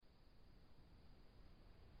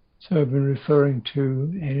So I've been referring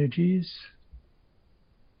to energies,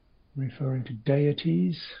 referring to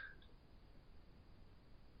deities,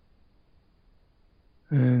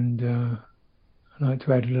 and I'd like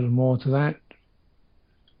to add a little more to that.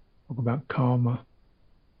 Talk about karma.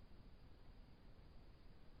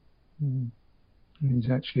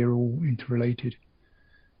 These actually are all interrelated.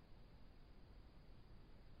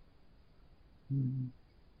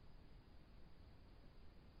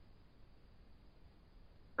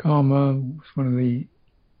 Karma was one of the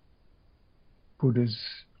Buddha's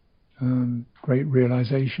great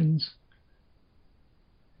realizations.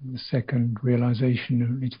 The second realization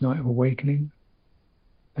of its night of awakening.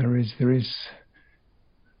 There is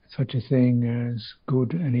such a thing as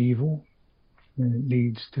good and evil, and it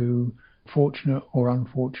leads to fortunate or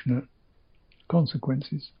unfortunate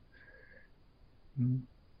consequences.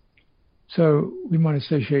 So we might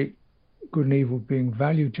associate good and evil being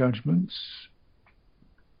value judgments,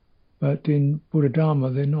 but in Buddha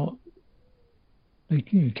Dhamma they're not.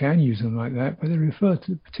 You can use them like that, but they refer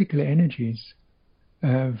to particular energies that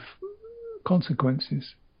have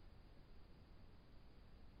consequences.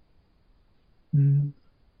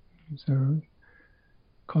 So,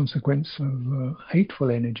 consequence of hateful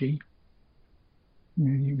energy,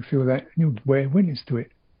 you can feel that, you bear witness to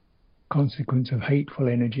it. Consequence of hateful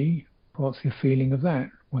energy, what's the feeling of that?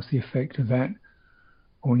 What's the effect of that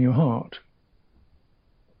on your heart?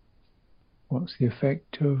 What's the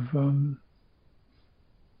effect of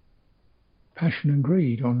passion and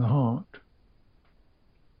greed on the heart?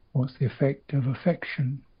 What's the effect of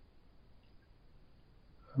affection,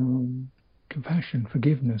 compassion,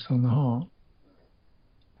 forgiveness on the heart?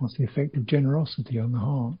 What's the effect of generosity on the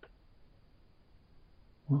heart?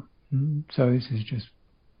 So this is just,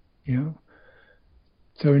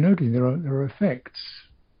 So we're noting there are effects.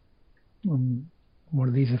 What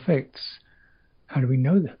are these effects? How do we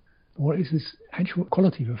know that? What is this actual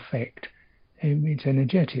quality of effect? It's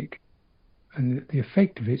energetic, and the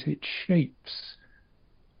effect of it shapes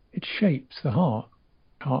the heart.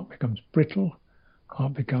 Heart becomes brittle.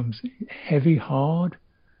 Heart becomes heavy, hard.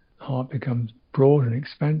 Heart becomes broad and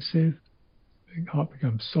expansive. Heart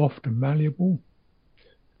becomes soft and malleable.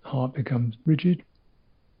 Heart becomes rigid,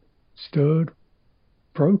 stirred,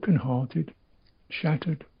 broken-hearted,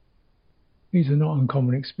 shattered. These are not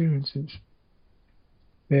uncommon experiences.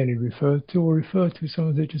 Barely referred to, or referred to some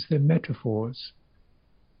of them just they're metaphors.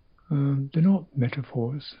 They're not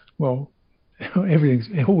metaphors. Well,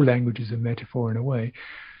 all language is a metaphor in a way,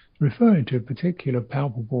 referring to particular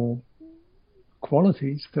palpable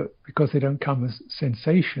qualities that, because they don't come as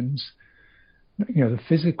sensations, the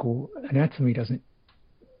physical anatomy doesn't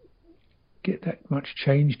get that much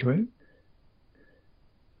change to it.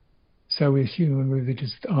 So we assume when they're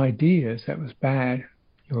just ideas, that was bad,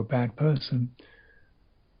 you're a bad person,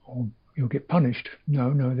 or you'll get punished.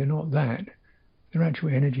 No, they're not that. They're actual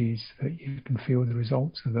energies that you can feel the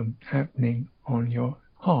results of them happening on your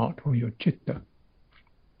heart or your citta.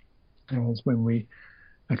 And that's when we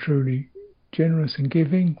are truly generous and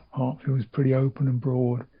giving, heart feels pretty open and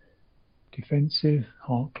broad. Defensive,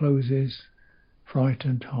 heart closes.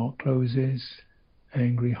 Frightened, heart closes.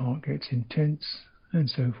 Angry, heart gets intense, and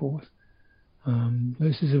so forth.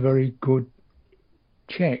 This is a very good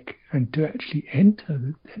check, and to actually enter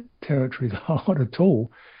the territory of the heart at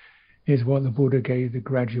all is what the Buddha gave the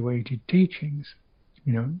graduated teachings.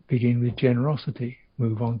 Begin with generosity,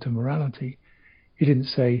 move on to morality. He didn't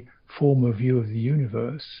say, form a view of the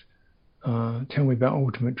universe, tell me about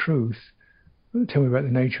ultimate truth, tell me about the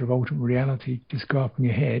nature of ultimate reality, just go up in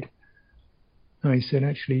your head. No, he said,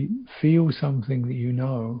 actually feel something that you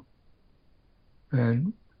know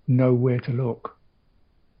and know where to look,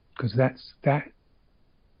 because that's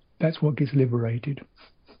what gets liberated.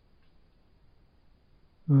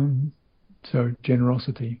 So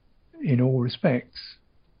generosity in all respects,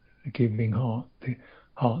 the giving heart, the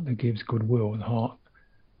heart that gives goodwill, the heart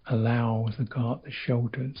allows, the heart that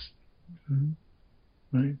shelters.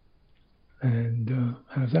 Right? And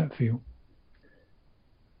how does that feel?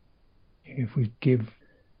 If we give,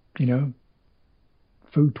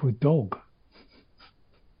 food to a dog.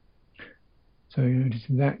 So just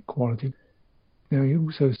that quality. Now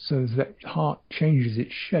also, so that heart changes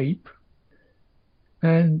its shape.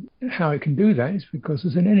 And how it can do that is because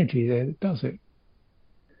there's an energy there that does it.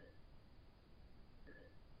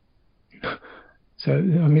 So,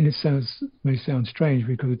 it may sound strange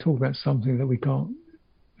because we talk about something that we can't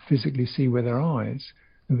physically see with our eyes,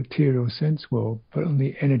 the material sense world, but on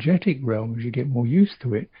the energetic realm, as you get more used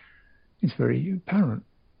to it, it's very apparent.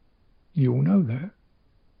 You all know that.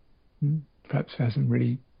 Perhaps hasn't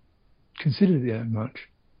really considered it that much.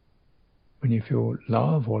 When you feel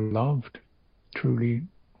love or loved, truly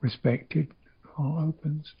respected, heart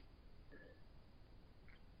opens.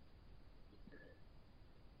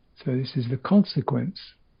 So this is the consequence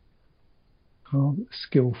of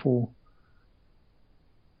skillful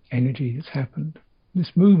energy that's happened.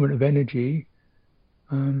 This movement of energy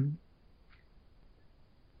comes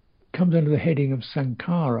under the heading of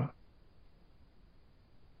sankhara.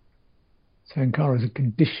 Sankhara is a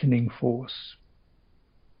conditioning force.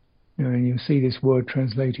 And you see this word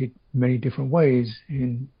translated many different ways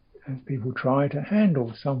as people try to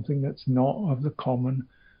handle something that's not of the common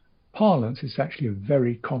parlance. It's actually a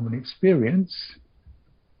very common experience.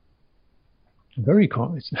 It's a very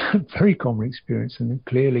common experience, and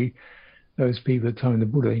clearly those people at the time of the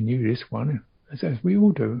Buddha, they knew this one, as we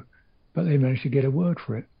all do, but they managed to get a word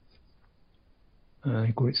for it.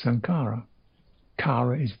 They call it sankhara.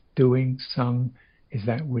 Kara is doing, sang is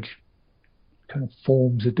that which kind of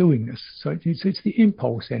forms a doingness. So it's the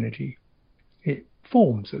impulse energy. It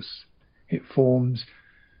forms us. It forms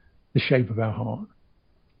the shape of our heart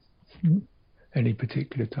at any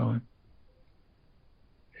particular time.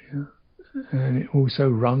 Yeah. And it also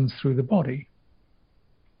runs through the body.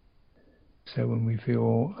 So when we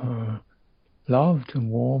feel loved and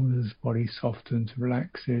warm, the body softens,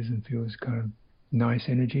 relaxes, and feels kind of nice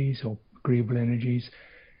energies or agreeable energies.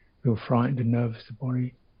 Feel frightened and nervous, the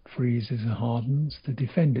body freezes and hardens to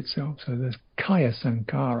defend itself. So there's kaya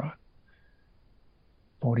sankhara.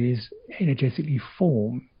 Body is energetically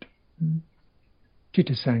formed.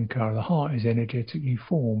 Citta sankhara, the heart is energetically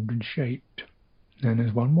formed and shaped. And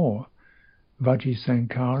there's one more, vajji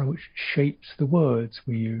sankhara, which shapes the words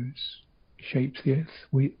we use, shapes the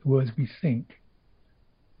words we think.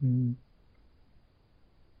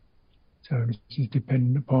 So this is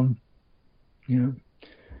dependent upon,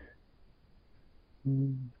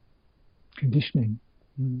 conditioning.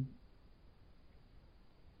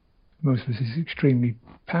 Most of this is extremely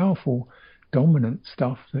powerful, dominant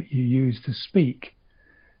stuff that you use to speak.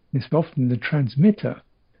 It's often the transmitter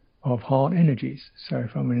of heart energies. So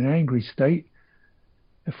if I'm in an angry state,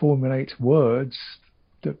 it formulates words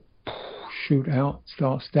that shoot out,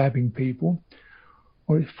 start stabbing people,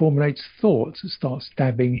 or it formulates thoughts that start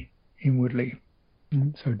stabbing inwardly.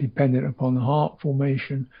 So dependent upon the heart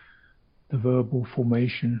formation, the verbal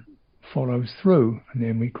formation follows through, and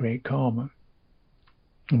then we create karma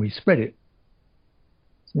and we spread it.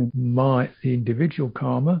 So the individual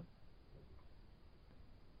karma,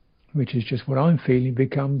 which is just what I'm feeling,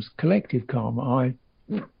 becomes collective karma. I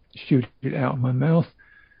shoot it out of my mouth,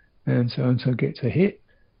 and so gets a hit,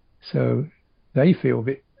 so they feel a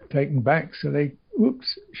bit taken back, so they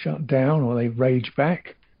shut down, or they rage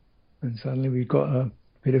back, and suddenly we've got a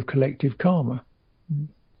bit of collective karma.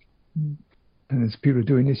 And as people are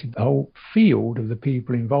doing this, the whole field of the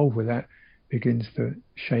people involved with that begins to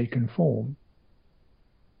shake and form.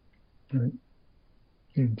 Right?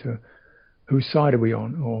 Into whose side are we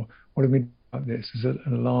on, or what do we do about this as an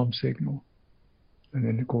alarm signal? And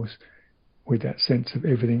then, of course, with that sense of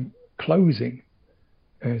everything closing,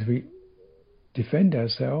 as we defend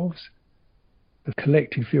ourselves, the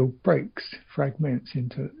collective field breaks, fragments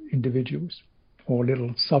into individuals or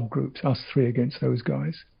little subgroups, us three against those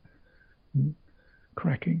guys.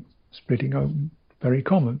 Cracking, splitting open, very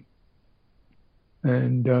common.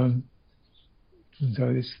 And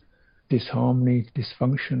so this disharmony,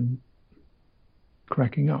 dysfunction,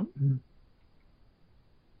 cracking up.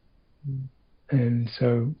 And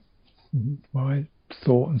so my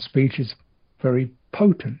thought and speech is very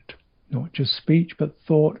potent, not just speech, but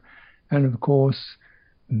thought, and of course,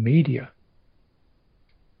 media.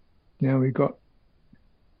 Now we've got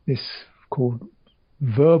this called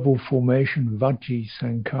verbal formation, vajji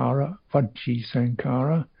sankhara,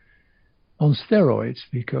 on steroids,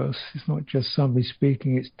 because it's not just somebody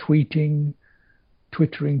speaking, it's tweeting,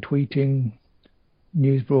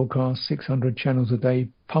 news broadcasts, 600 channels a day,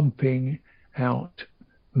 pumping out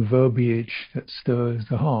verbiage that stirs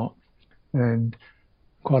the heart. And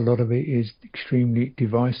quite a lot of it is extremely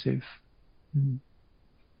divisive,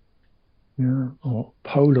 or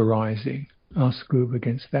polarizing, us group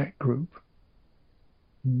against that group.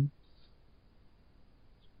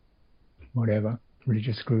 Whatever,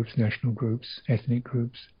 religious groups, national groups, ethnic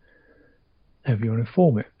groups, however you want to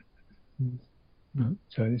form it.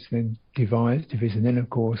 So this then divides, and then of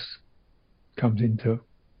course comes into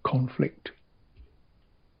conflict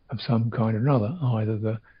of some kind or another,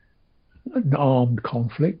 either an armed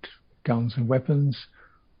conflict, guns and weapons,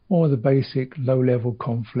 or the basic low-level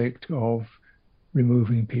conflict of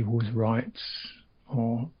removing people's rights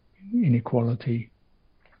or inequality,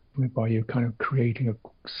 whereby you're kind of creating a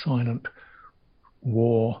silent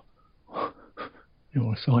war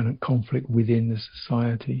a silent conflict within the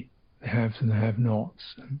society, the haves and the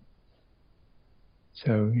have-nots. And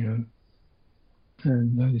so,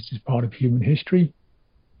 and this is part of human history.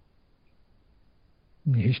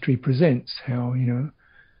 And history presents how, a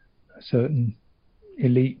certain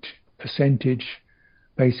elite percentage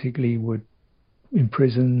basically would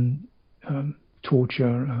imprison,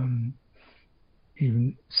 torture,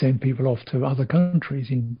 even send people off to other countries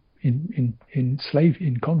in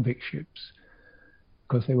convict ships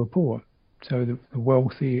because they were poor. So the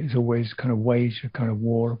wealthy is always kind of waged a kind of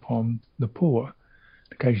war upon the poor.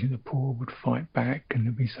 Occasionally the poor would fight back, and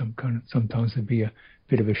there'd be sometimes there'd be a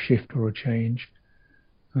bit of a shift or a change.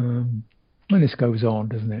 And this goes on,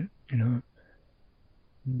 doesn't it?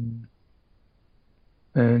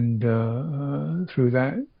 And through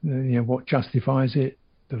that, what justifies it?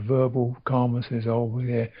 The verbal karma says, oh,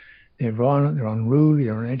 they're violent, they're unruly,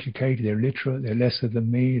 they're uneducated, they're illiterate, they're lesser than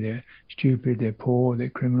me, they're stupid, they're poor, they're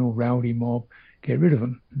criminal, rowdy mob. Get rid of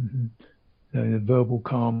them. The verbal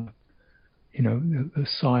karma, the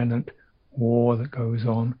silent war that goes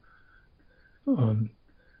on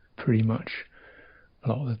pretty much a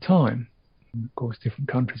lot of the time. And of course, different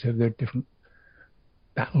countries have their different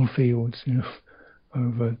battlefields,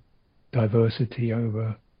 over diversity,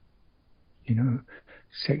 over,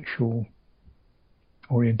 sexual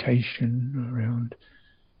orientation, around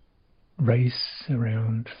race,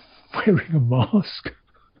 around wearing a mask,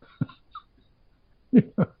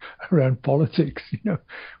 around politics,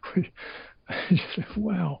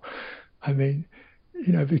 wow. I mean,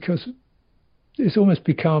 because it's almost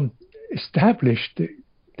become established that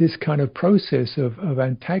this kind of process of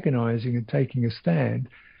antagonizing and taking a stand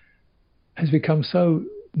has become so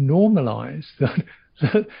normalized that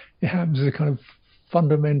it happens as a kind of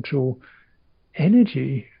fundamental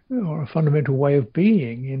energy or a fundamental way of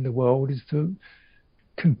being in the world is to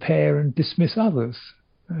compare and dismiss others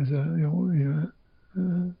as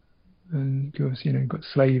and of course you've got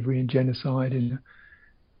slavery and genocide in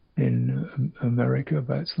America,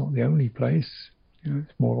 but it's not the only place.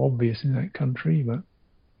 It's more obvious in that country, but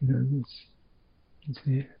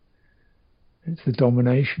it's the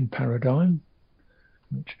domination paradigm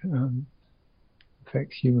which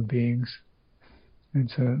affects human beings, and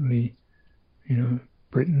certainly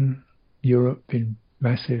Britain, Europe, in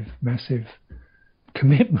massive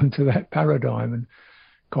commitment to that paradigm and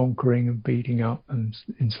conquering and beating up and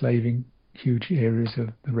enslaving huge areas of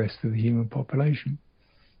the rest of the human population.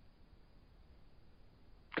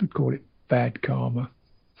 Could call it bad karma.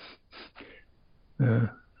 And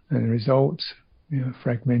the results,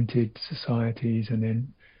 fragmented societies, and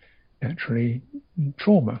then naturally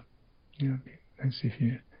trauma. As if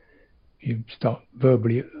you start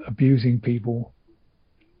verbally abusing people,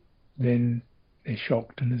 then they're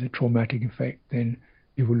shocked, and there's a traumatic effect. Then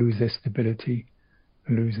people lose their stability,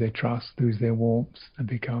 lose their trust, lose their warmth, and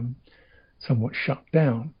become somewhat shut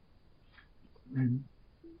down. And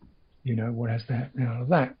what has to happen out of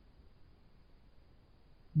that?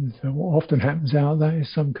 And so what often happens out of that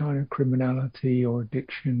is some kind of criminality or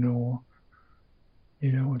addiction, or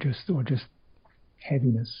or just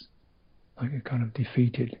heaviness, like a kind of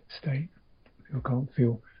defeated state. People can't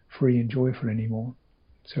feel free and joyful anymore.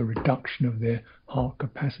 So reduction of their heart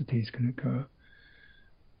capacities can occur.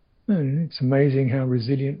 And it's amazing how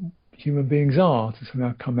resilient human beings are to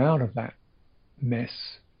somehow come out of that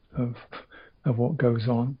mess of what goes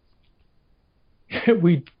on.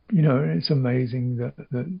 It's amazing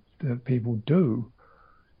that people do.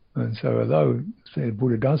 And so although, say, the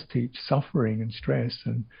Buddha does teach suffering and stress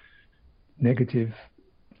and negative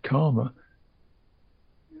karma,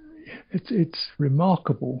 it's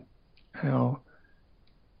remarkable how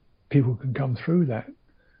people can come through that.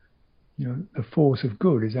 The force of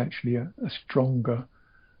good is actually a stronger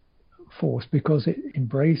force because it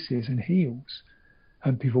embraces and heals,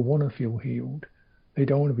 and people want to feel healed. They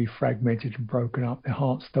don't want to be fragmented and broken up. Their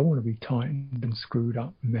hearts don't want to be tightened and screwed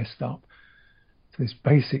up and messed up. So this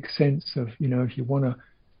basic sense of, if you want to,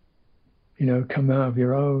 come out of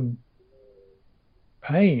your own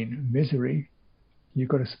pain and misery, you've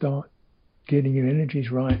got to start getting your energies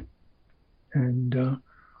right and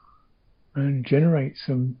generate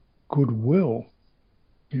some goodwill,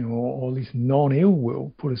 or at least non-ill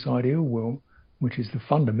will, put aside ill will, which is the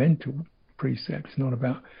fundamental precept. It's not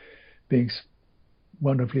about being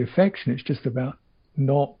wonderfully affectionate, it's just about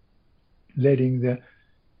not letting the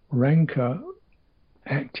rancor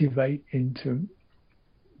activate into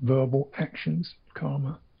verbal actions,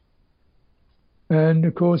 karma. And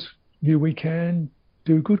of course, we can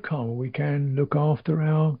do good karma. We can look after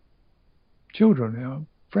our children, our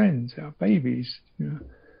friends, our babies,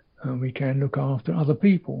 and we can look after other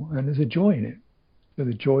people, and there's a joy in it. So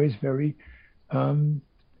the joy is very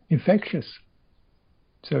infectious.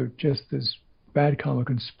 So just as bad karma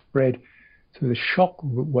can spread through the shock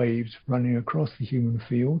waves running across the human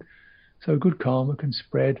field, so good karma can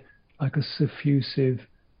spread like a suffusive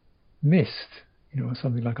mist,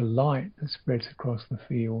 something like a light that spreads across the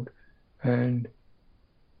field. And,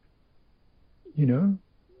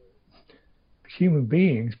 human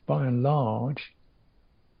beings, by and large,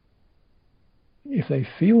 if they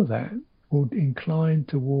feel that, will incline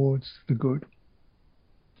towards the good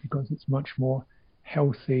because it's much more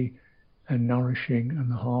healthy and nourishing, and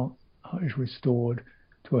the heart is restored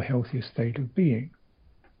to a healthier state of being.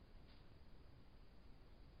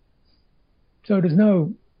 So there's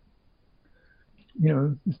no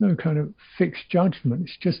kind of fixed judgment.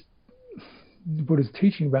 It's just the Buddha's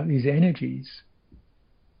teaching about these energies.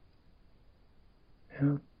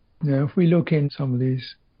 Now, if we look in some of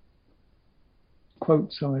these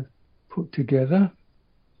quotes I've put together,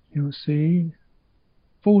 you'll see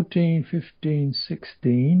 14, 15,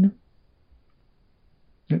 16.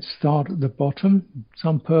 Let's start at the bottom.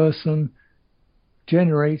 Some person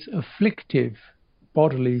generates afflictive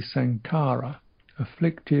bodily sankhara,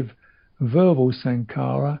 afflictive verbal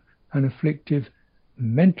sankhara, and afflictive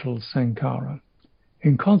mental sankhara.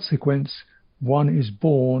 In consequence, one is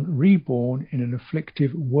reborn in an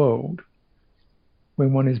afflictive world.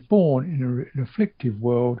 When one is born in an afflictive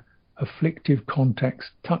world, afflictive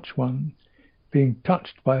contacts touch one. Being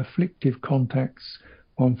touched by afflictive contacts,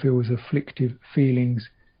 one feels afflictive feelings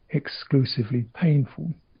exclusively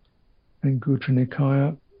painful. And Guttara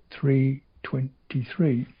Nikaya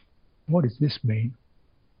 323. What does this mean?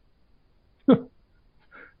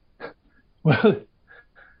 Well,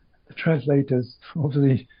 the translators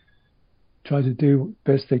obviously tried to do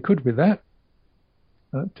best they could with that.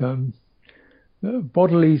 But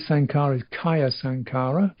bodily sankhara is kaya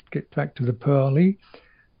sankhara. Get back to the Pali.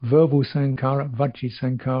 Verbal sankhara, vajji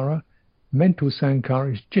sankhara. Mental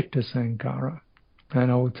sankhara is citta sankhara.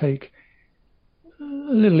 And I will take a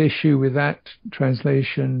little issue with that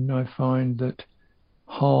translation. I find that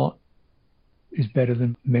heart is better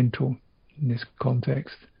than mental in this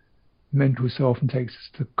context. Mental so often takes us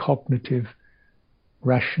to cognitive,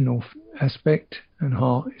 rational aspect, and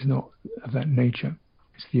heart is not of that nature.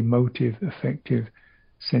 It's the emotive, affective,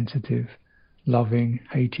 sensitive, loving,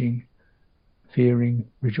 hating, fearing,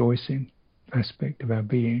 rejoicing aspect of our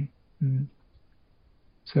being.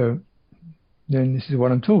 So then this is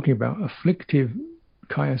what I'm talking about. Afflictive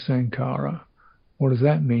kaya sankhara. What does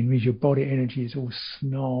that mean? It means your body energy is all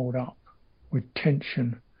snarled up with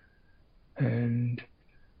tension and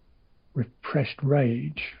repressed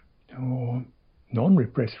rage or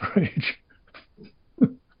non-repressed rage.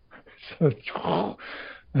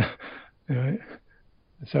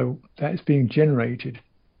 So that's being generated.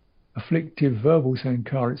 Afflictive verbal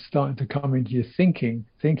sankhara, it's starting to come into your thinking.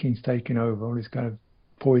 Thinking's taken over, all these kind of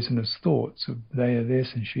poisonous thoughts of they are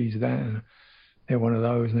this and she's that, and they're one of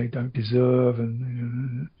those and they don't deserve,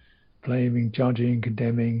 and blaming, judging,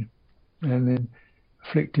 condemning. And then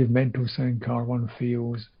afflictive mental sankhara, one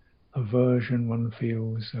feels aversion, one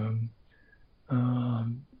feels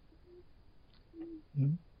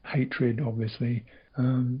hatred, obviously,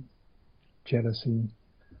 jealousy,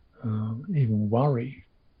 even worry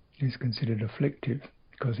is considered afflictive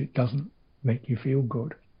because it doesn't make you feel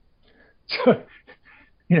good. So,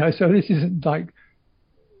 so this isn't like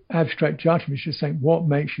abstract judgment, it's just saying what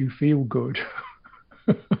makes you feel good.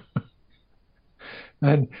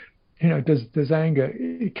 And, does anger,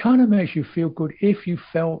 it kind of makes you feel good if you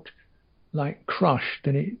felt like crushed,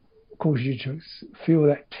 and it causes you to feel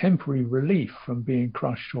that temporary relief from being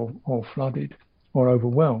crushed or flooded or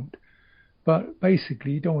overwhelmed. But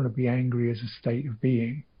basically, you don't want to be angry as a state of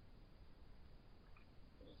being.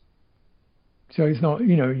 So it's not,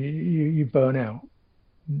 you burn out.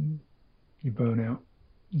 You burn out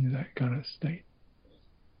in that kind of state.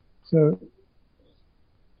 So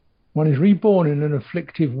one is reborn in an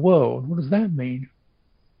afflictive world. What does that mean?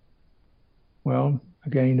 Well,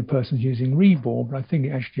 again, the person's using reborn, but I think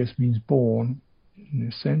it actually just means born in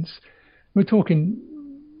a sense. We're talking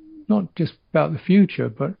not just about the future,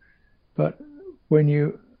 but when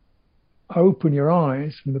you open your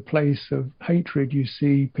eyes from the place of hatred, you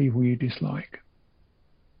see people you dislike.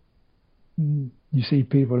 You see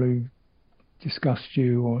people who disgust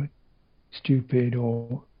you or stupid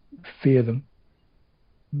or fear them.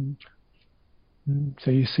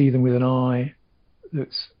 So you see them with an eye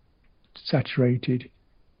that's saturated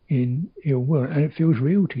in ill will, and it feels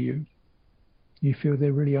real to you. You feel they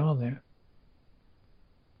really are there.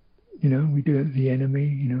 We do it with the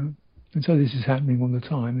enemy, and so this is happening all the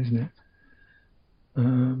time, isn't it?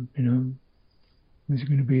 was it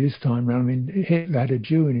going to be this time round? I mean, Hitler had a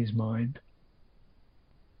Jew in his mind.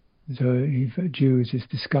 So a Jew is this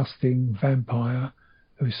disgusting vampire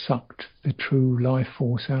who sucked the true life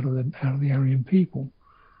force out of the Aryan people.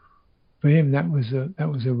 For him, that was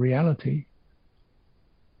a reality.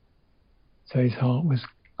 So his heart was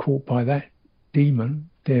caught by that demon.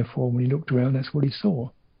 Therefore, when he looked around, that's what he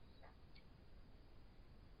saw.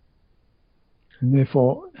 And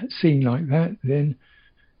therefore, seeing like that, then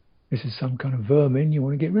this is some kind of vermin. You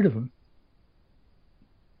want to get rid of them.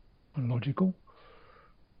 Logical.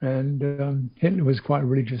 And Hitler was quite a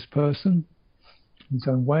religious person in his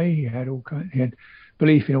own way. He had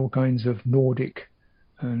belief in all kinds of Nordic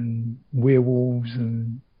and werewolves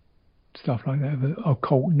and stuff like that, of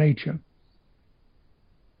occult nature.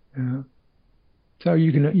 So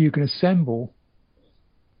you can assemble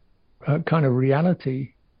a kind of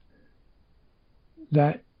reality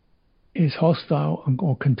that is hostile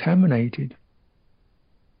or contaminated.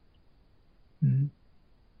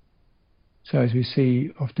 So as we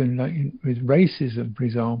see often, like with racism, for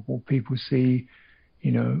example, people see,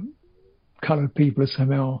 coloured people as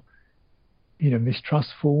somehow,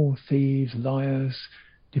 mistrustful, thieves, liars,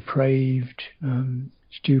 depraved,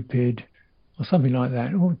 stupid, or something like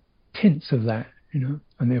that, or tints of that, and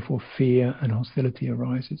therefore fear and hostility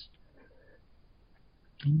arises.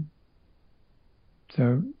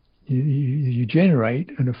 So you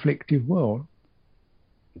generate an afflictive world.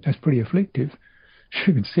 That's pretty afflictive.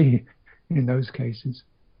 You can see in those cases.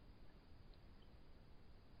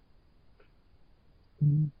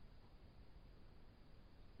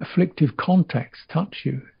 Afflictive contacts touch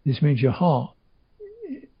you. This means your heart.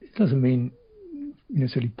 It doesn't mean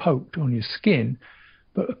necessarily poked on your skin,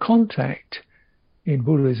 but a contact in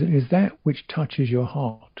Buddhism is that which touches your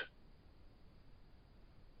heart.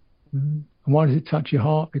 And why does it touch your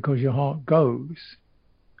heart? Because your heart goes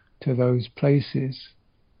to those places,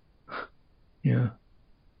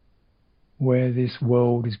 where this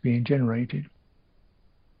world is being generated.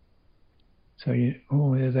 So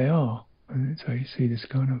there they are. And so you see this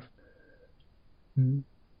kind of, and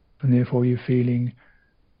therefore you're feeling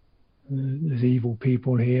there's evil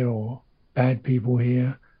people here or bad people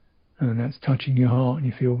here, and that's touching your heart, and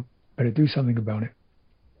you feel better do something about it.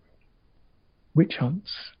 Witch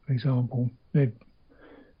hunts, for example, what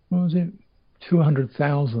was it?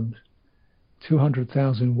 200,000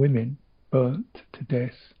 women burnt to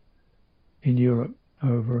death in Europe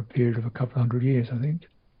over a period of a couple of hundred years, I think.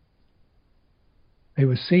 They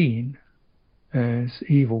were seen as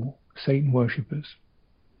evil Satan worshippers.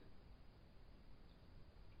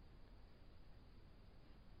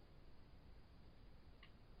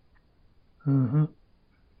 The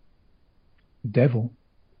devil,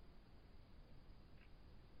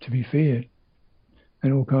 to be feared,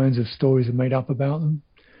 and all kinds of stories are made up about them.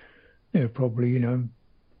 There are probably,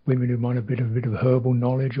 women who might have a bit of herbal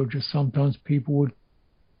knowledge, or just sometimes people would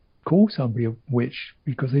call somebody a witch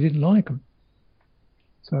because they didn't like them.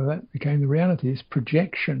 So that became the reality, this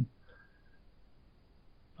projection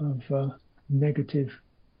of negative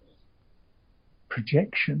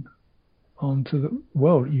projection onto the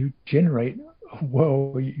world. You generate a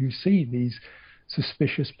world where you see these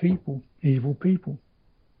suspicious people, evil people.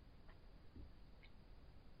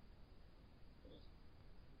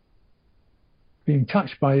 Being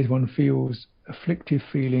touched by this, one feels afflictive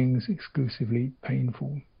feelings, exclusively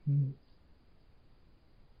painful.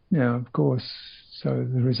 Now, of course, so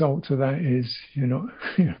the result of that is you're not,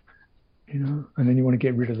 and then you want to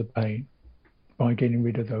get rid of the pain by getting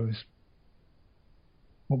rid of those,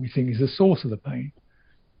 what we think is the source of the pain,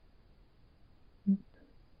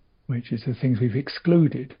 which is the things we've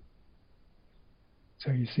excluded.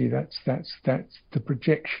 So you see, that's the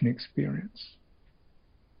projection experience.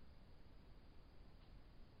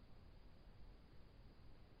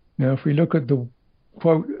 Now, if we look at the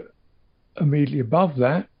quote immediately above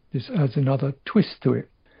that, this adds another twist to it.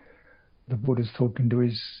 The Buddha's talking to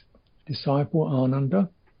his disciple, Ananda.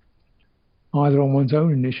 Either on one's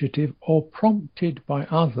own initiative or prompted by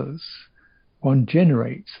others, one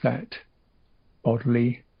generates that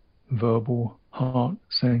bodily, verbal, heart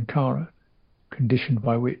sankhara, conditioned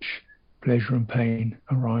by which pleasure and pain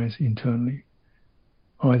arise internally,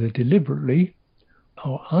 either deliberately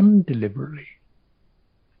or undeliberately.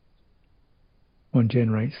 One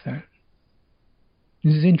generates that.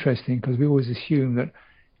 This is interesting because we always assume that,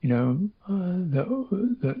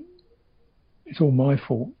 that it's all my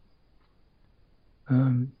fault.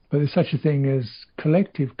 But there's such a thing as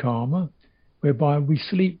collective karma, whereby we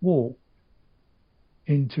sleepwalk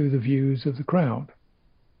into the views of the crowd.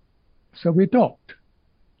 So we adopt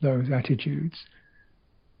those attitudes.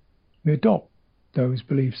 We adopt those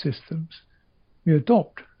belief systems. We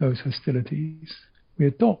adopt those hostilities. We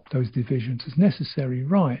adopt those divisions as necessary,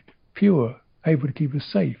 right, pure, able to keep us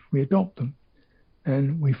safe. We adopt them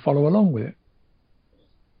and we follow along with it.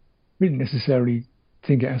 We didn't necessarily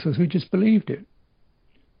think it ourselves, we just believed it.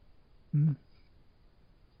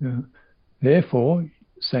 Therefore,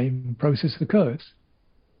 same process occurs.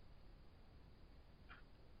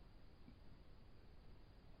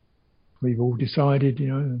 We've all decided,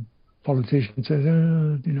 politician says,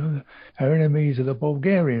 our enemies are the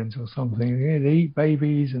Bulgarians or something. Yeah, they eat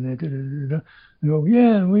babies and they go,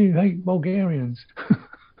 yeah, we hate Bulgarians.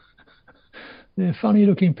 They're funny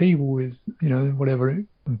looking people with, whatever.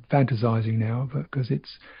 I'm fantasizing now, but because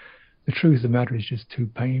it's the truth of the matter is just too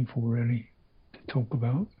painful, really, to talk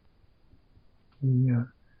about. The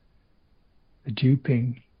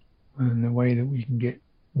duping and the way that we can get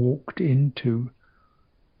walked into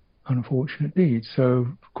unfortunate deeds. So,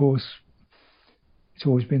 of course, it's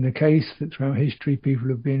always been the case that throughout history people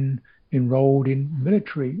have been enrolled in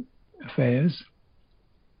military affairs,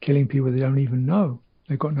 killing people they don't even know,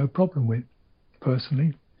 they've got no problem with,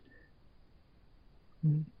 personally.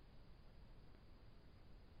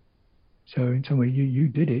 So in some way you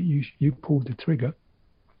did it, you pulled the trigger,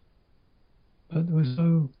 but there was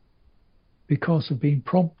no, because of being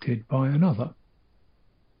prompted by another.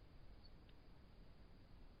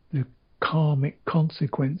 The karmic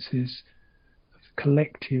consequences,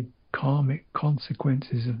 collective karmic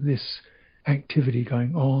consequences of this activity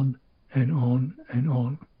going on and on and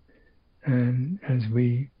on. And as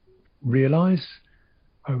we realize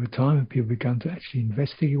over time, and people began to actually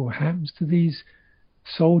investigate what happens to these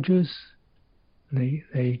soldiers,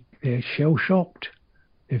 they're shell-shocked,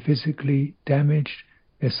 they're physically damaged,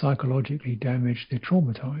 they're psychologically damaged, they're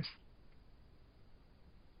traumatized.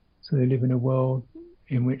 So they live in a world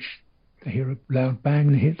in which they hear a loud bang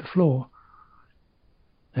and they hit the floor.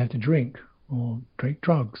 They have to drink or take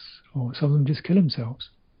drugs, or some of them just kill themselves,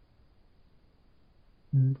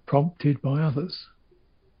 prompted by others.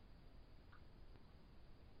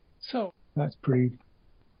 So that's pretty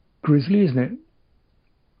grisly, isn't it?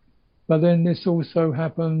 But then this also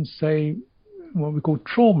happens, say, what we call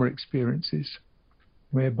trauma experiences,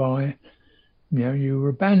 whereby you were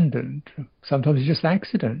abandoned. Sometimes it's just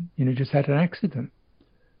accident, just had an accident,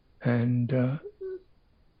 and the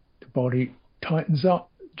body tightens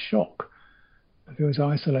up, shock, feels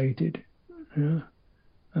isolated,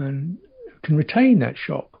 and can retain that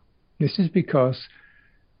shock. This is because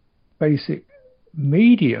basic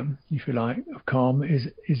medium, if you like, of karma is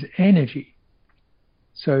energy.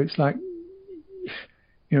 So it's like,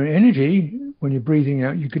 energy, when you're breathing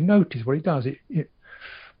out, you can notice what it does. It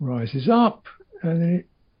rises up and then it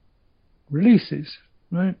releases,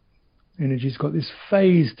 right? Energy's got this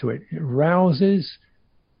phase to it. It arouses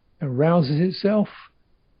itself,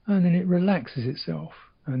 and then it relaxes itself,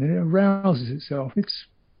 and then it arouses itself. It's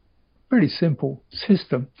a pretty simple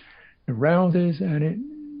system. It arouses and it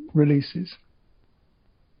releases.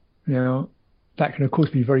 Now, that can, of course,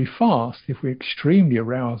 be very fast. If we're extremely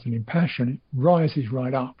aroused and impassioned, it rises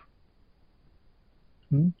right up.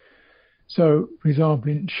 So, for example,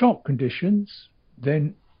 in shock conditions,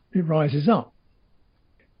 then it rises up.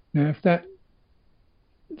 Now, if that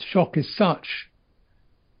shock is such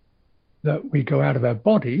that we go out of our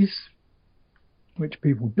bodies, which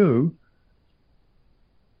people do,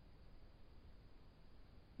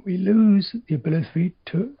 we lose the ability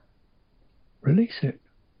to release it.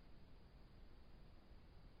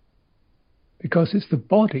 Because it's the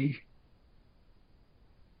body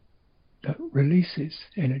that releases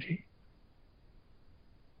energy.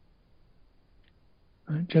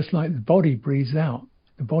 And just like the body breathes out,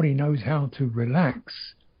 the body knows how to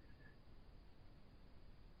relax.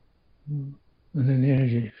 And then the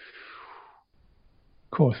energy,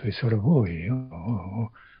 of course, we're sort of,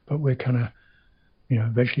 but we're kind of,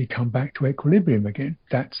 eventually come back to equilibrium again.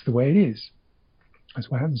 That's the way it is.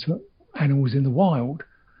 That's what happens to animals in the wild.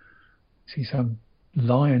 See some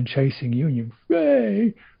lion chasing you and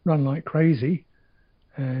you run like crazy,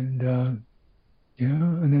 and and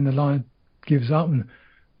then the lion gives up and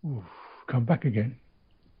come back again,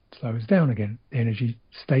 slows down again, the energy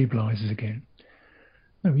stabilizes again.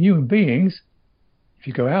 Now, human beings, if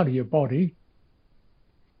you go out of your body,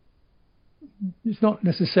 it's not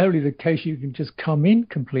necessarily the case you can just come in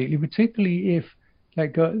completely, particularly if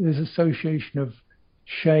there's association of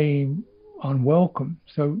shame, unwelcome.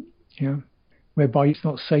 So whereby it's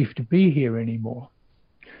not safe to be here anymore.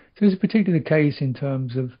 So this is particularly the case in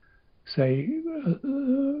terms of, say,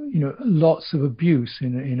 lots of abuse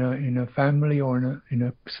in a family or in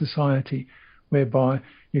a society, whereby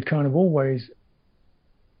you're kind of always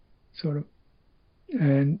sort of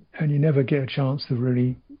and you never get a chance to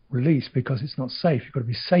really release because it's not safe. You've got to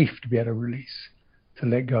be safe to be able to release, to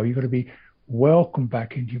let go. You've got to be welcomed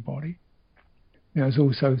back into your body. Now, there's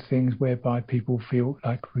also things whereby people feel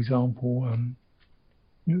like, for example,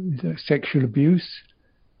 sexual abuse,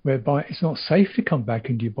 whereby it's not safe to come back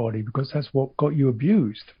into your body because that's what got you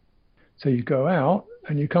abused. So you go out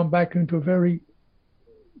and you come back into a very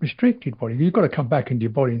restricted body. You've got to come back into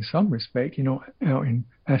your body in some respect. You're not out in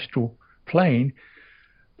astral plane,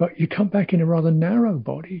 but you come back in a rather narrow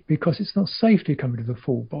body because it's not safe to come into the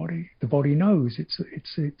full body. The body knows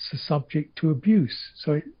it's a subject to abuse,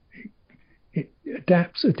 so it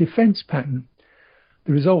adapts a defense pattern.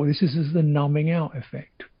 The result of this is the numbing out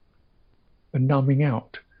effect. The numbing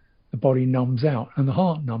out. The body numbs out and the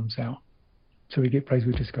heart numbs out. So we get places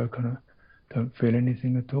we just go kind of, don't feel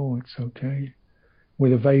anything at all, it's okay.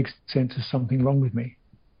 With a vague sense of something wrong with me,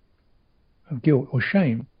 of guilt or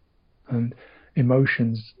shame. And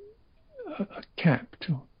emotions are capped.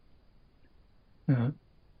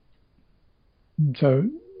 So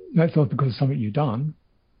that's not because of something you've done,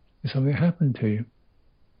 it's something that happened to you.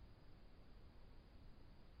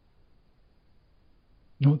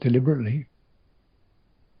 Not deliberately.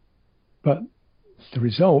 But the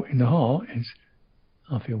result in the heart is,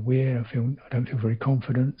 I feel weird, I don't feel very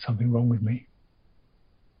confident, something wrong with me.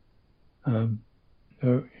 So,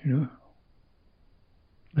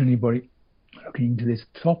 anybody looking into these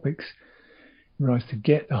topics realize to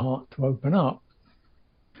get the heart to open up,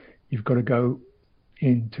 you've got to go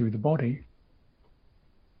into the body,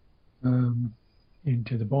 and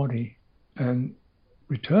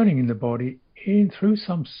returning in the body through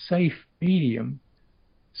some safe medium,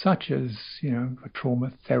 such as a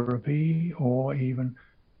trauma therapy, or even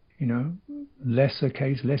less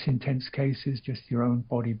intense cases, just your own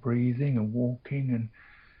body breathing and walking and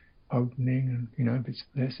opening, and if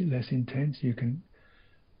it's less intense, you can.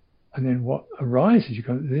 And then what arises,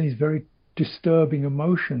 these very disturbing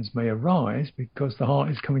emotions may arise because the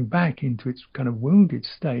heart is coming back into its kind of wounded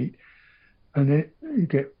state, and then you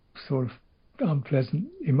get sort of unpleasant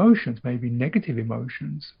emotions, maybe negative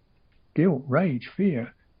emotions, guilt, rage,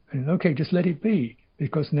 fear, and okay, just let it be,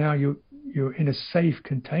 because now you're in a safe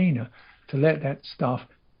container to let that stuff,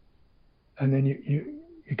 and then you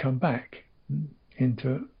come back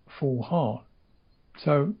into full heart.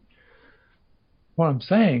 So what I'm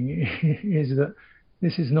saying is that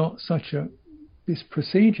this is not this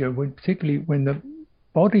procedure, particularly when the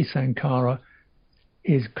body sankhara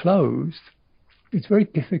is closed, it's very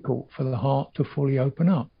difficult for the heart to fully open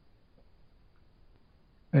up.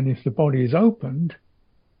 And if the body is opened,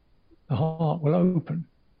 the heart will open.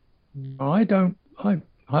 I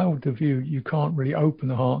hold the view you can't really open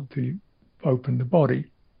the heart until you open the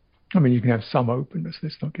body. I mean, you can have some openness,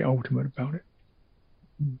 let's not get ultimate about it.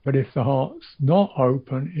 But if the heart's not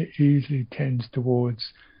open, it easily tends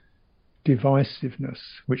towards divisiveness,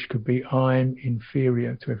 which could be, I'm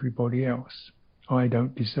inferior to everybody else. I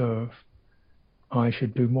don't deserve. I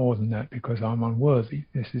should do more than that because I'm unworthy.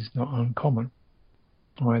 This is not uncommon.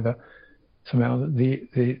 Either somehow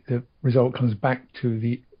the result comes back to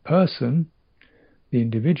the person, the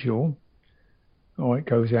individual, or it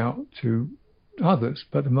goes out to others,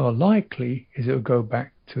 but the more likely is it will go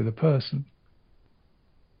back to the person.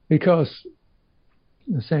 Because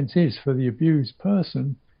the sense is, for the abused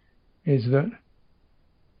person, is that,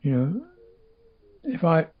 if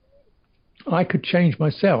I could change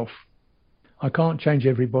myself, I can't change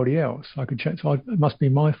everybody else. I could change, so it must be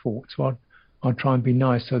my fault. So I'll try and be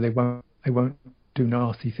nice, so they won't do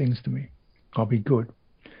nasty things to me. I'll be good.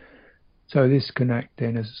 So this can act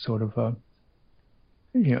then as a sort of a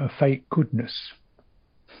fake goodness,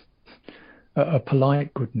 a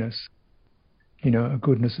polite goodness. A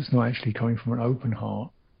goodness that's not actually coming from an open heart,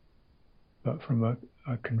 but from a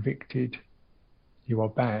convicted, you are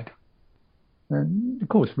bad. And of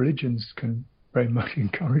course, religions can very much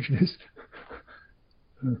encourage this.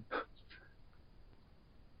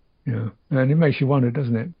 And it makes you wonder,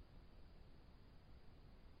 doesn't it?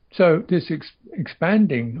 So this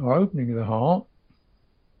expanding or opening of the heart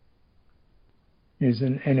is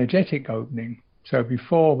an energetic opening. So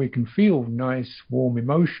before we can feel nice, warm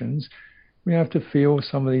emotions, we have to feel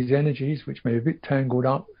some of these energies which may be a bit tangled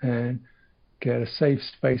up, and get a safe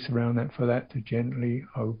space around that for that to gently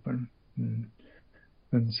open. And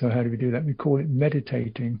so how do we do that? We call it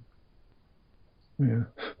meditating. Now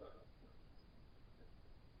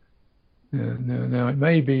it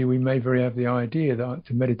may be, we may very have the idea that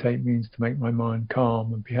to meditate means to make my mind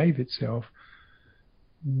calm and behave itself.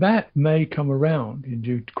 That may come around in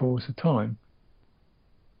due course of time.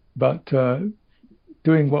 But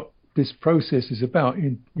doing what this process is about,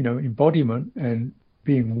 embodiment and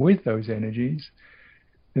being with those energies,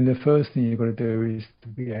 then the first thing you've got to do is to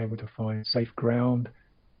be able to find safe ground,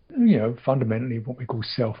 fundamentally what we call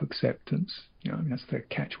self-acceptance. I mean, that's the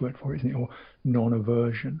catchword for it, isn't it? Or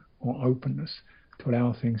non-aversion or openness to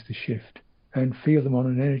allow things to shift and feel them on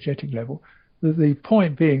an energetic level. The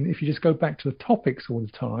point being, if you just go back to the topics all the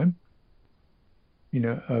time,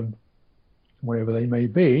 whatever they may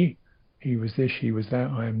be, he was this, she was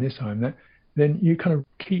that, I am this, I am that, then you kind of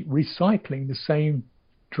keep recycling the same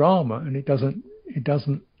drama, and it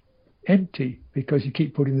doesn't empty, because you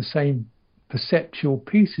keep putting the same perceptual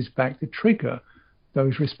pieces back to trigger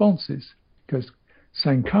those responses, because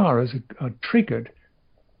sankharas are triggered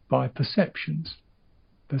by perceptions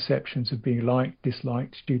of being liked,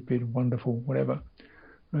 disliked, stupid, wonderful, whatever,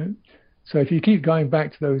 right? So if you keep going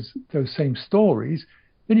back to those same stories,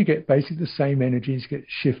 then you get basically the same energies get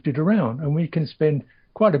shifted around. And we can spend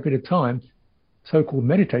quite a bit of time, so-called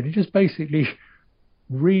meditating, just basically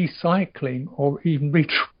recycling or even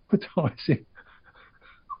re-traumatizing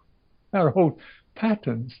our old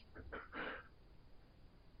patterns.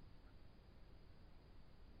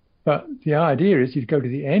 But the idea is you go to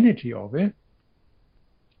the energy of it,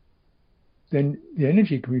 then the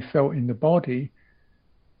energy can be felt in the body,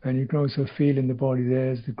 and you can also feel in the body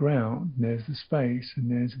there's the ground, and there's the space,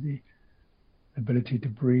 and there's the ability to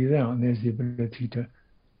breathe out, and there's the ability to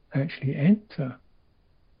actually enter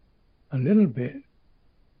a little bit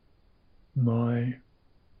my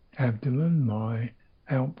abdomen, my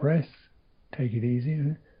out breath, take it easy.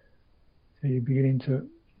 So you're beginning to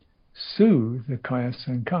soothe the kaya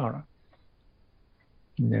sankhara.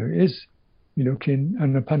 And there it is. You look in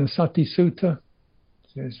Anapanasati Sutta, it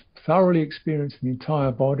says thoroughly experiencing the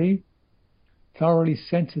entire body, thoroughly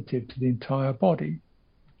sensitive to the entire body.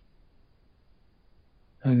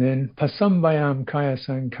 And then pasambayam kaya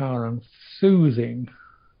sankharam, soothing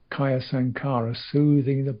kaya sankhara,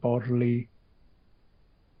 soothing the bodily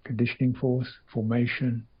conditioning force,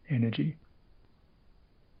 formation, energy.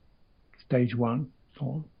 Stage 1,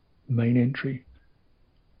 or main entry.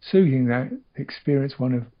 Soothing that, experience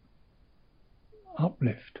one of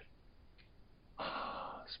uplift,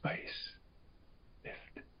 space,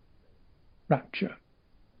 lift, rapture,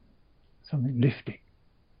 something lifting,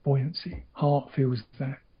 buoyancy. Heart feels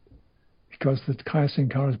that, because the kaya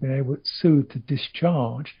sankhara has been able to soothe, to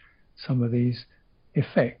discharge some of these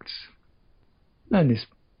effects. And this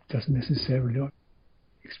doesn't necessarily like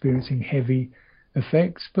experiencing heavy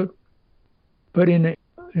effects, but in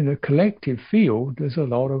a collective field, there's a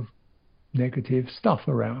lot of negative stuff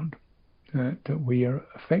around that we are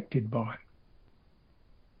affected by,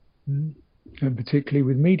 and particularly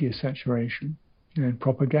with media saturation and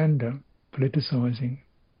propaganda, politicizing.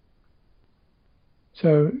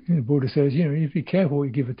 So the Buddha says, you be careful what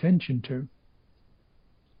you give attention to.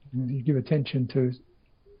 If you give attention to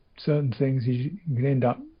certain things, you can end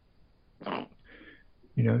up,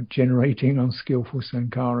 generating unskillful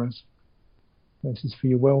sankharas. This is for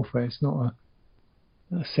your welfare. It's not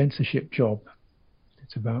a censorship job.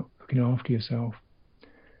 It's about looking after yourself.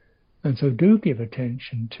 And so do give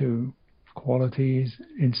attention to qualities,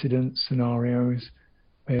 incidents, scenarios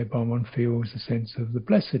whereby one feels a sense of the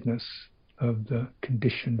blessedness of the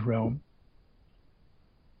conditioned realm,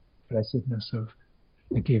 blessedness of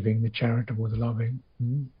the giving, the charitable, the loving,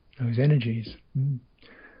 those energies.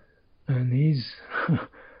 And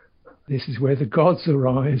this is where the gods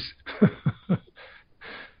arise.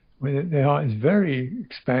 When their heart is very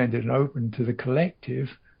expanded and open to the collective,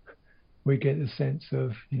 we get the sense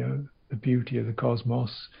of, the beauty of the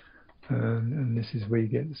cosmos. And this is where you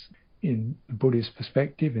get, in the Buddhist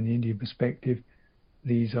perspective, in the Indian perspective,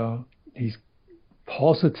 these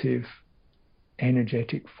positive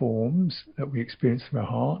energetic forms that we experience through our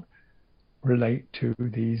heart relate to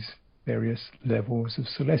these various levels of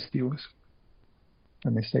celestials.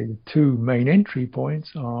 And they say the two main entry points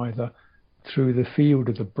are either through the field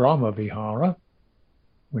of the Brahma Vihara,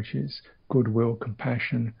 which is goodwill,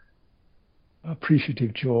 compassion,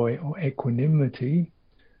 appreciative joy, or equanimity,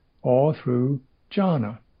 or through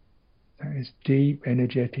jhana, that is deep,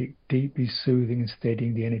 energetic, deeply soothing and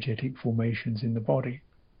steadying the energetic formations in the body.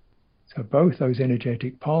 So both those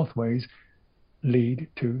energetic pathways lead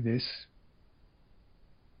to this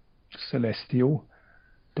celestial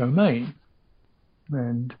domain.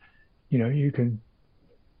 And, you can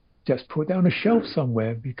just put down a shelf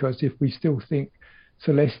somewhere, because if we still think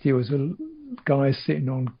celestials are guys sitting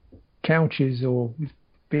on couches or with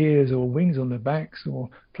beers or wings on their backs or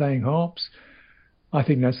playing harps, I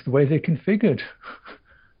think that's the way they're configured.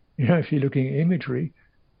 If you're looking at imagery,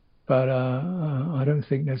 but I don't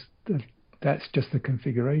think that's just the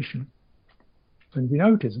configuration. And if you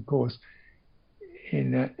notice, of course,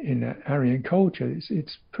 that Aryan culture,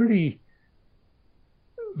 it's pretty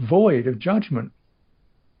void of judgment.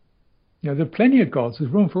 There are plenty of gods.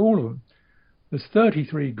 There's room for all of them. There's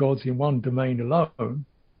 33 gods in one domain alone.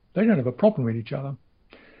 They don't have a problem with each other.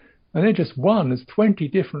 And they're just one. There's 20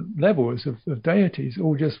 different levels of deities,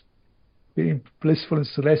 all just being blissful and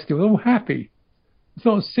celestial. They're all happy. There's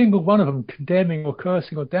not a single one of them condemning or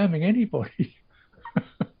cursing or damning anybody.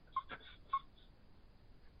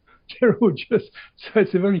 They're all just, so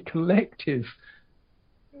it's a very collective,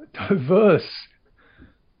 diverse,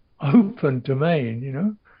 open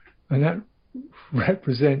domain, and that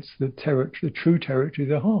represents the true territory of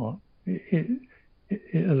the heart.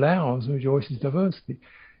 It allows and rejoices diversity.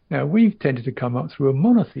 Now, we've tended to come up through a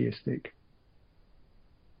monotheistic.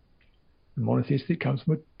 The monotheistic comes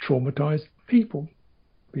from a traumatized people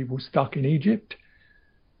stuck in Egypt,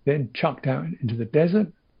 then chucked out into the desert.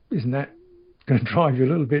 Isn't that going to drive you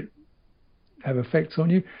a little bit, have effects on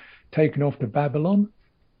you? Taken off to Babylon,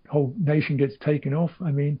 the whole nation gets taken off.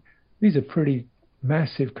 I mean, these are pretty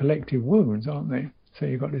massive collective wounds, aren't they? So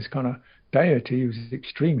you've got this kind of deity who's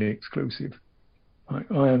extremely exclusive. Like,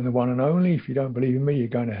 I am the one and only. If you don't believe in me, you're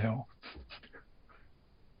going to hell.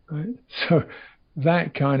 Right? So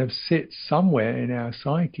that kind of sits somewhere in our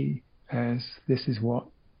psyche as this is what,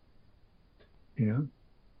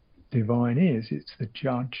 divine is. It's the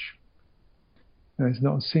judge. There's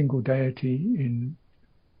not a single deity in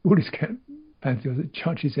Buddhist pantheons that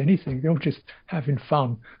judges anything. They're all just having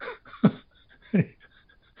fun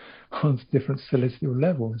on different celestial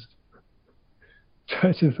levels. So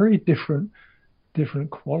it's a very different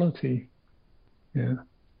quality. Yeah.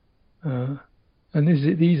 And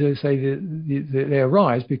these are, say, they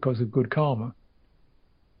arise because of good karma.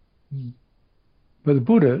 But the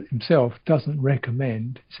Buddha himself doesn't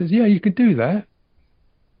recommend. He says, yeah, you can do that.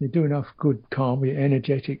 You do enough good karma, your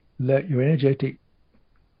energetic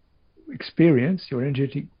experience, your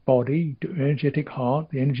energetic body, your energetic heart,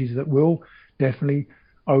 the energies that will definitely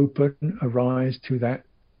arise into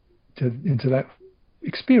that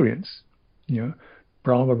experience.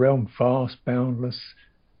 Brahma realm, vast, boundless,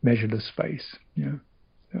 measureless space.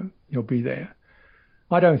 So you'll be there.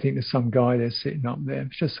 I don't think there's some guy there sitting up there.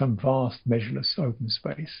 It's just some vast, measureless, open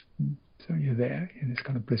space. So you're there in this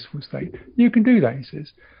kind of blissful state. You can do that, he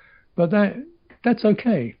says. But that's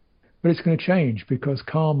okay. But it's going to change because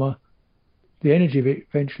karma, the energy of it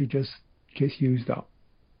eventually just gets used up.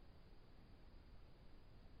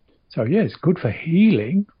 So yeah, it's good for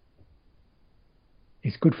healing.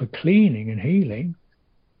 It's good for cleaning and healing.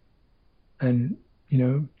 And,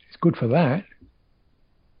 it's good for that.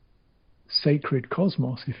 Sacred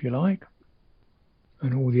cosmos, if you like.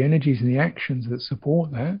 And all the energies and the actions that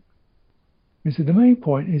support that. And so the main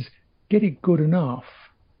point is get it good enough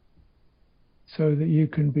so that you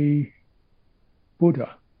can be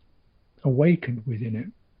Buddha, awakened within it.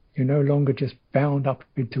 You're no longer just bound up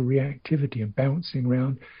into reactivity and bouncing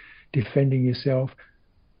around, defending yourself,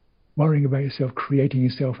 worrying about yourself, creating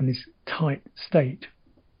yourself in this tight state,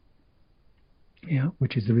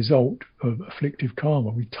 which is the result of afflictive karma.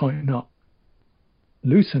 We tighten up,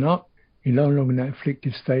 loosen up, you're no longer in that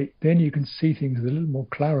afflictive state, then you can see things with a little more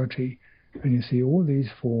clarity, and you see all these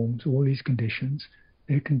forms, all these conditions,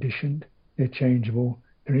 they're conditioned, they're changeable,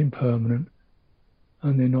 they're impermanent,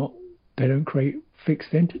 and they don't create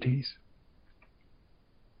fixed entities.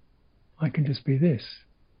 I can just be this,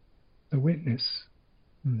 the witness.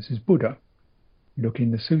 And this is Buddha. You look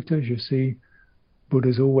in the suttas, you see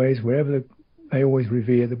Buddha's always, they always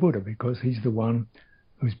revere the Buddha because he's the one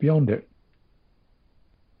who's beyond it.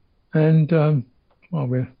 And while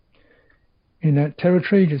we're in that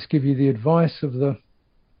territory, just give you the advice of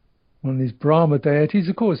one of these Brahma deities.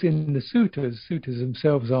 Of course, in the suttas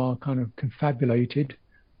themselves are kind of confabulated.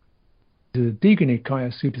 The Digha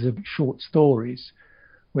Nikaya suttas are short stories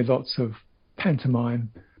with lots of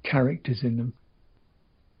pantomime characters in them.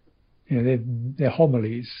 They're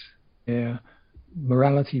homilies, they're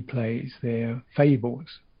morality plays, they're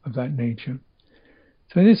fables of that nature.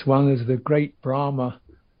 So in this one, there's the great Brahma,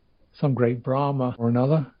 some great Brahma or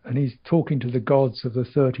another, and he's talking to the gods of the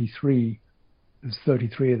 33. There's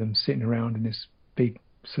 33 of them sitting around in this big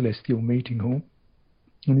celestial meeting hall.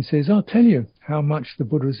 And he says, I'll tell you how much the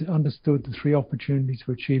Buddha has understood the 3 opportunities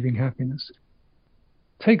for achieving happiness.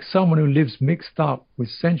 Take someone who lives mixed up with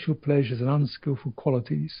sensual pleasures and unskillful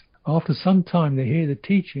qualities. After some time they hear the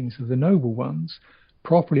teachings of the noble ones,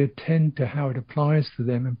 properly attend to how it applies to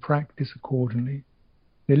them and practice accordingly.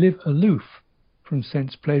 They live aloof from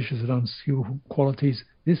sense pleasures and unskillful qualities.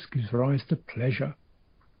 This gives rise to pleasure.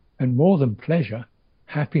 And more than pleasure,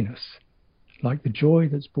 happiness, like the joy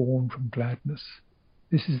that's born from gladness.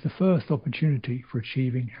 This is the first opportunity for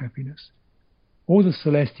achieving happiness. All the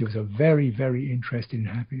celestials are very, very interested in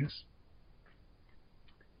happiness.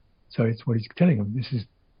 So it's what he's telling them. This is,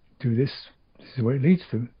 do this. This is where it leads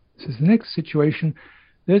to. This is the next situation.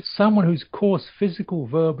 There's someone whose coarse physical,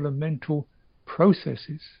 verbal, and mental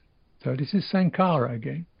processes. So this is sankhara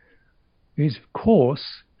again. These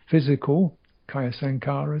coarse physical, kaya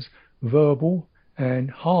sankharas, verbal,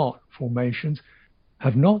 and heart formations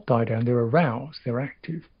have not died down. They're aroused. They're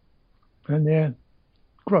active. And they're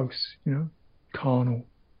gross, carnal.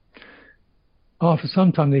 After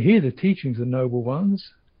some time, they hear the teachings of the noble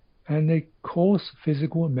ones, and their coarse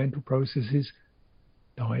physical and mental processes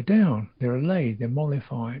die down. They're allayed. They're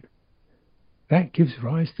mollified. That gives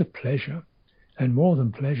rise to pleasure, and more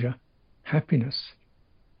than pleasure, happiness,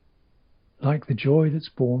 like the joy that's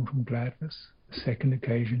born from gladness, the second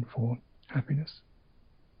occasion for happiness.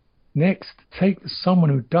 Next, take someone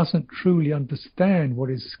who doesn't truly understand what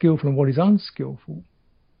is skillful and what is unskillful,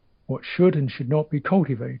 what should and should not be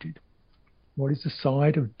cultivated, what is the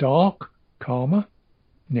side of dark, karma,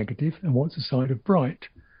 negative, and what's the side of bright.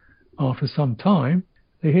 After some time,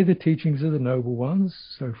 they hear the teachings of the noble ones,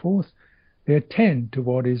 so forth. They attend to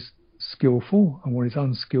what is skillful and what is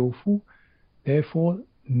unskillful. Therefore,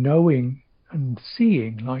 knowing and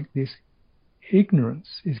seeing like this,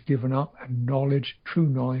 ignorance is given up and knowledge, true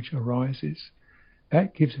knowledge, arises.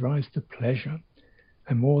 That gives rise to pleasure,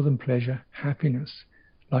 and more than pleasure, happiness,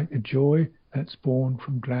 like the joy that's born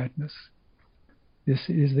from gladness. This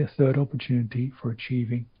is the third opportunity for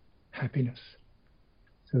achieving happiness.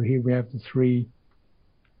 So here we have the three,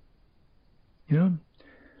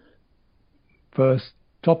 First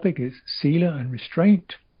topic is sila and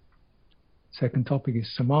restraint. Second topic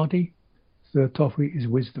is samadhi. Third topic is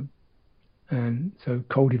wisdom. And so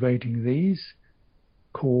cultivating these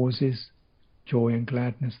causes joy and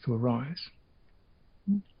gladness to arise.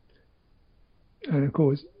 And of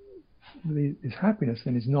course, this happiness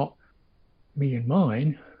then is not me and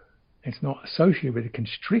mine. It's not associated with the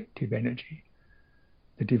constrictive energy,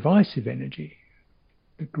 the divisive energy,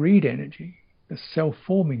 the greed energy, the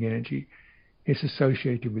self-forming energy. It's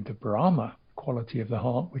associated with the Brahma quality of the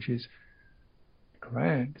heart, which is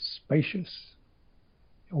grand, spacious,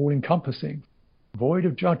 all-encompassing, void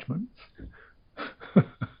of judgment.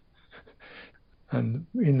 And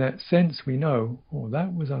in that sense, we know,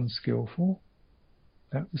 that was unskillful,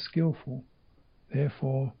 that was skillful.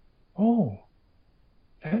 Therefore,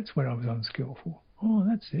 that's where I was unskillful.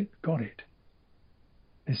 That's it, got it.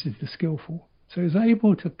 This is the skillful. So he's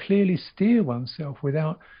able to clearly steer oneself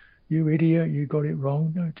without, you idiot, you got it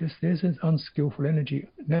wrong. No, just there's an unskillful energy.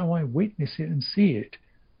 Now I witness it and see it.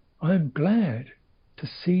 I'm glad to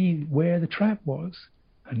see where the trap was.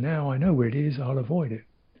 And now I know where it is, I'll avoid it.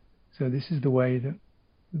 So this is the way that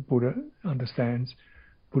the Buddha understands,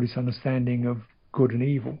 Buddhist understanding of good and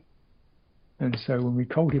evil. And so when we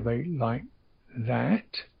cultivate like that,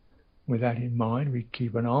 with that in mind, we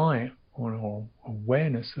keep an eye on our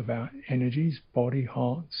awareness of our energies, body,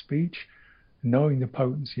 heart, speech, knowing the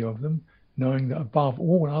potency of them, knowing that above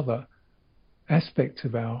all other aspects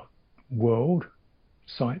of our world,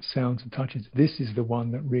 sight, sounds and touches, this is the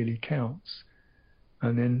one that really counts.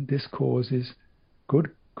 And then this causes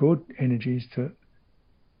good energies to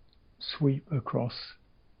sweep across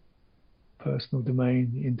personal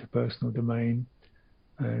domain, the interpersonal domain,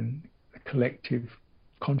 and the collective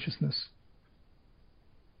consciousness.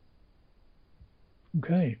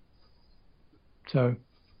 Okay, so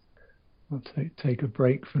I'll take a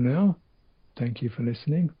break for now. Thank you for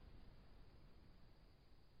listening.